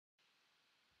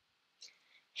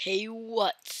Hey,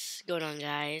 what's going on,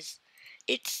 guys?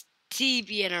 It's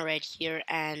TBNRred here,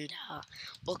 and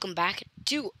welcome back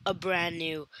to a brand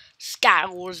new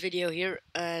Skywars video here.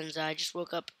 And I just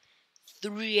woke up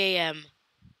 3 a.m.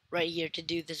 right here to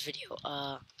do this video.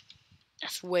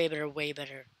 That's way better, way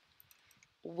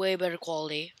better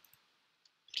quality.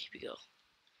 Here we go.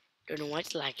 Don't know why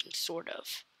it's lagging, sort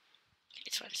of. Okay,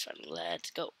 it's fine.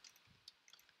 Let's go.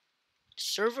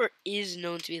 Server is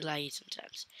known to be laggy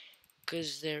sometimes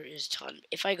because there is ton.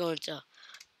 If I go into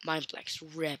Mineplex,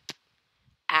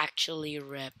 actually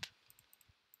rip.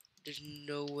 There's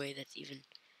no way that's even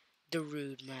the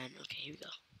rude, man. Okay, here we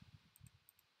go.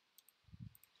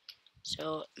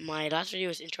 So my last video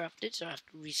was interrupted, so I have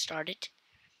to restart it.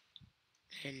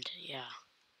 And yeah,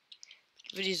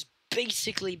 video is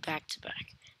basically back to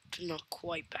back, but not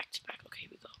quite back to back. Okay, here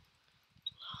we go.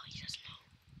 Oh, he doesn't know.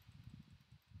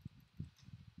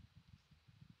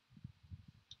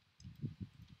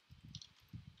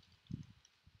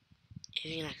 If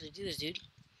you can actually do this, dude.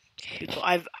 Okay, here we go.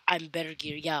 I'm better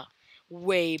gear. Yeah,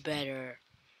 way better.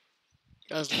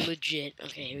 That was legit.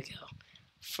 Okay, here we go.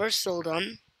 First soul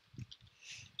done.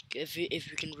 If we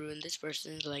can ruin this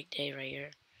person's day right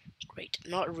here, great.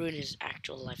 Not ruin his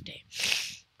actual life day,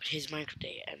 but his micro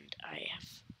day, and I have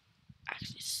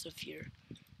actually severe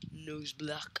nose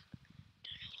block.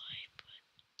 Don't know why,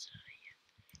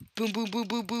 but boom, boom, boom,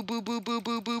 boom, boom, boom, boom,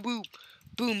 boom, boom, boom,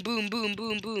 boom, boom, boom, boom,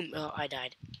 boom, boom. Oh, I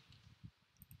died.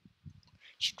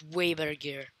 Should way better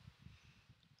gear.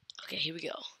 Okay, here we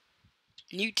go.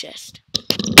 New test.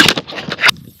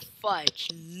 Fudge.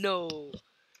 No.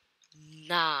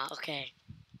 Nah. Okay.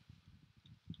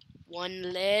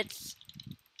 Let's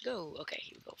go. Okay,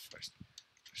 here we go. First.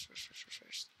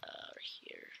 Right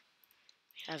here.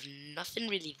 We have nothing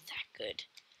really that good.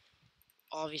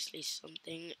 Obviously,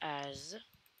 something as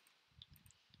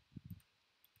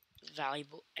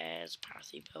valuable as Power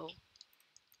Bow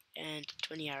and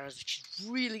 20 arrows, which is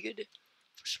really good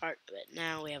for start. But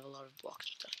now we have a lot of blocks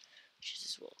and stuff, which is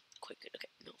as well quite good. Okay,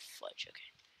 no fudge.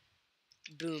 Okay,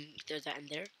 boom. There's that in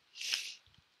there,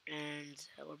 and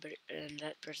we're better. And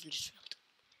that person just failed.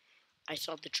 I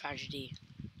saw the tragedy.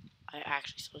 I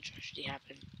actually saw the tragedy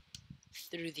happen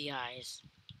through the eyes.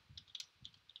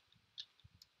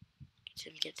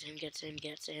 Gets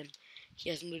him. He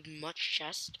hasn't moved much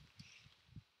chest.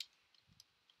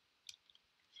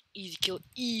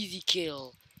 Easy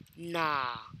kill.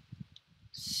 Nah.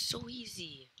 So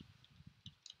easy.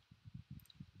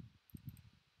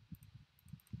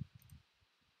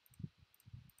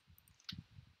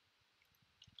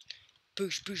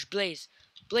 Push, Blaze.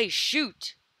 Blaze,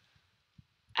 shoot.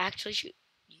 Actually, shoot.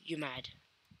 You mad.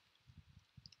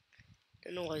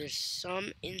 Don't know why there's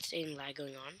some insane lag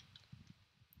going on.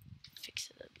 Fix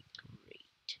it, that'd be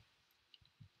great.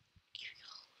 Here we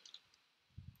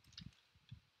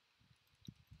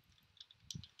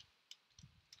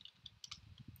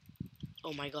go.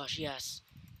 Oh my gosh, yes.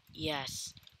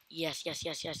 Yes.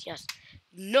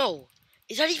 No!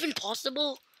 Is that even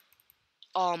possible?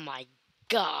 Oh my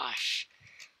gosh.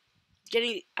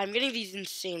 I'm getting these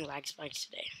insane lag spikes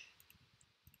today.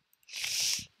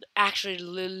 Actually,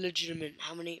 legitimate.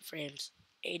 How many frames?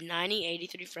 90,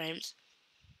 83 frames.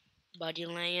 Body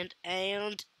land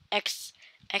and X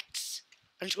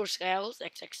underscore scales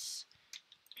XX.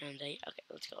 And okay,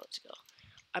 let's go.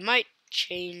 I might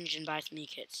change and buy some new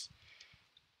kits.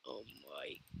 Oh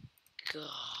my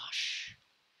gosh.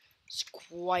 It's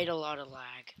quite a lot of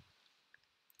lag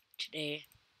today.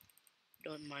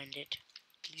 Don't mind it.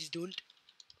 Please don't.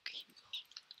 Okay, here we go.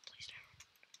 Place down.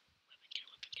 Weapon,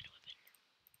 get a weapon.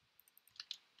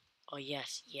 Oh,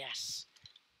 yes.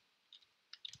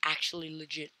 Actually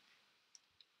legit.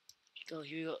 Here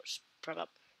we go. Just prep up.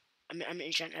 I'm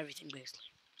enchanting everything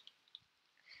basically.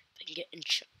 If I can get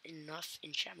enough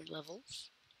enchantment levels.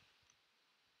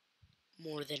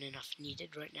 More than enough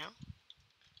needed right now.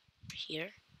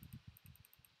 Here.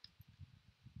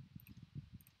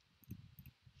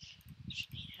 So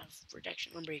we have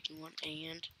protection unbreaking 1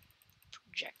 and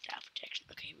projectile protection.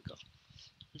 Okay, here we go.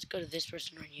 Let's go to this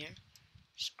person right here.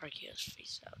 Just Arceus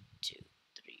face out. 2,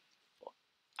 3, 4,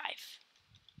 5.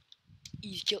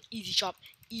 Easy kill,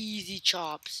 easy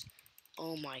chops.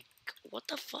 Oh my, what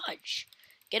the fudge?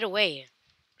 Get away.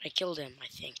 I killed him, I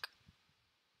think.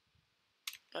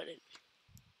 No, I didn't.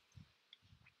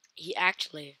 He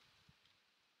actually.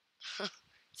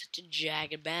 Such a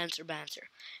jagged banter.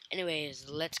 Anyways,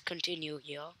 let's continue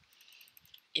here.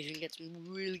 If you can get some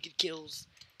really good kills.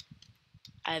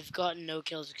 I've gotten no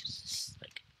kills because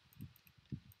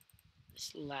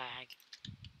this lag.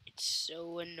 It's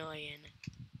so annoying.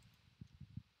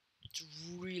 It's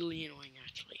really annoying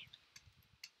actually.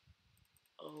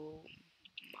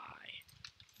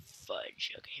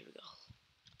 Fudge. Okay, here we go.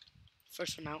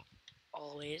 First one out.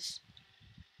 Always.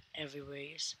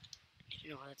 Everywheres. If you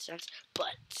know how that sounds. But,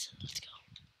 let's go.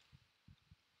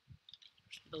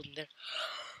 Building there.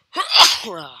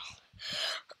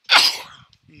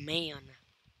 Man.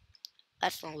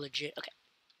 That's not legit. Okay.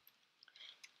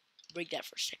 Break that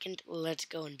for a second. Let's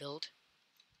go and build.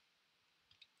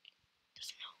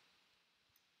 Doesn't know.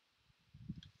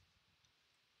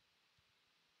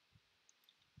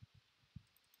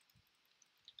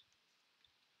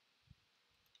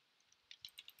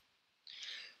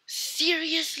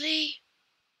 Seriously?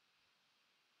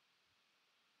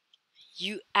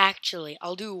 You actually,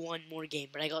 I'll do one more game,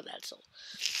 but I got that soul.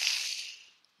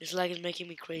 This lag is making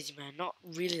me crazy, man. Not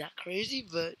really that crazy,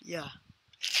 but yeah.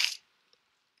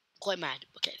 Quite mad.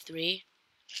 Okay, 3,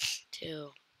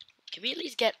 2. Can we at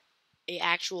least get a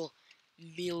actual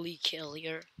melee kill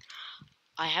here?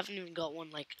 I haven't even got one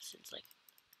like since like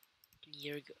a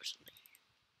year ago or something.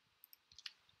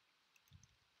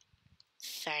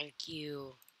 Thank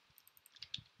you.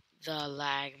 The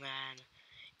lag, man.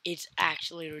 It's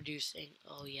actually reducing.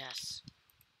 Oh, yes.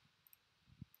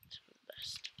 It's the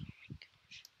best. Oh my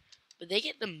gosh. But they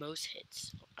get the most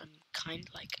hits. I'm kind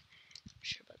of like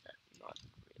sure about that. Not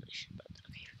really sure about that.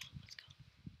 Okay, let's go.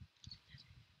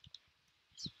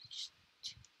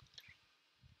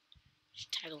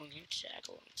 Just tag along here. Tag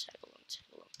along, tag along, tag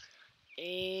along.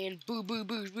 And boo, boo,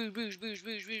 boosh, boosh, boosh, boosh,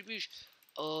 boosh, boosh, boosh.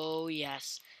 Oh,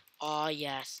 yes. Oh,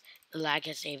 yes. The lag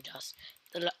has saved us.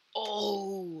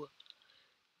 Oh!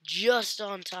 Just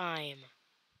on time.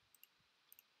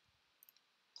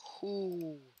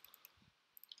 Ooh.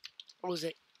 What was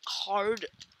it? Hard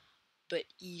but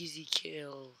easy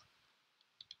kill.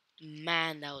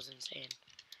 Man, that was insane.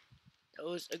 That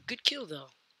was a good kill,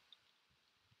 though.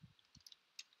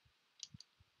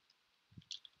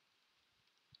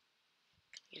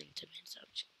 Into minutes of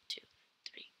 2,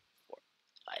 3, 4,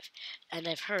 5. And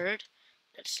I've heard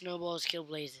that snowballs kill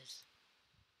blazes.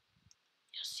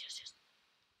 Yes, yes, yes.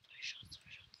 3 shots,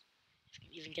 3 shots. If you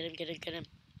can even get him, get him, get him.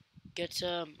 Get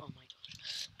some. Oh my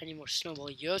gosh. I need more snowball.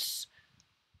 Yes.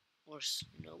 More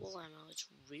snowball ammo. It's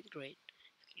really great.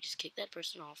 If you just kick that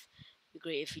person off, it'd be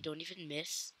great if you don't even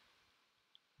miss.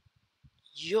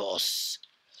 Yes.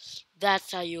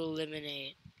 That's how you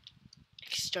eliminate,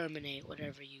 exterminate,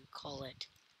 whatever you call it.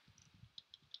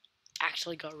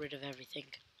 Actually got rid of everything.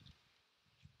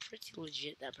 Pretty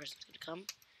legit. That person's gonna come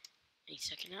any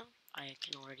second now. I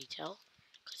can already tell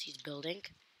because he's building.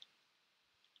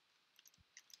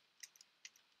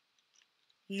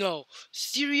 No,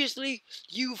 seriously,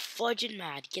 you fudging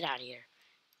mad. Get out of here.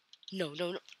 No,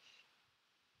 no, no.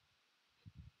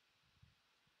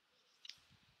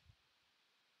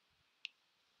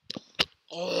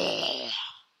 Oh,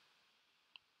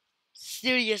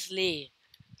 seriously,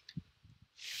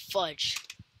 fudge.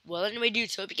 Well, anyway,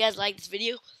 dudes, hope you guys like this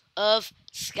video of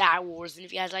Skywars, and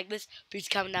if you guys like this, please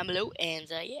comment down below, and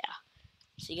yeah,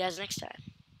 see you guys next time.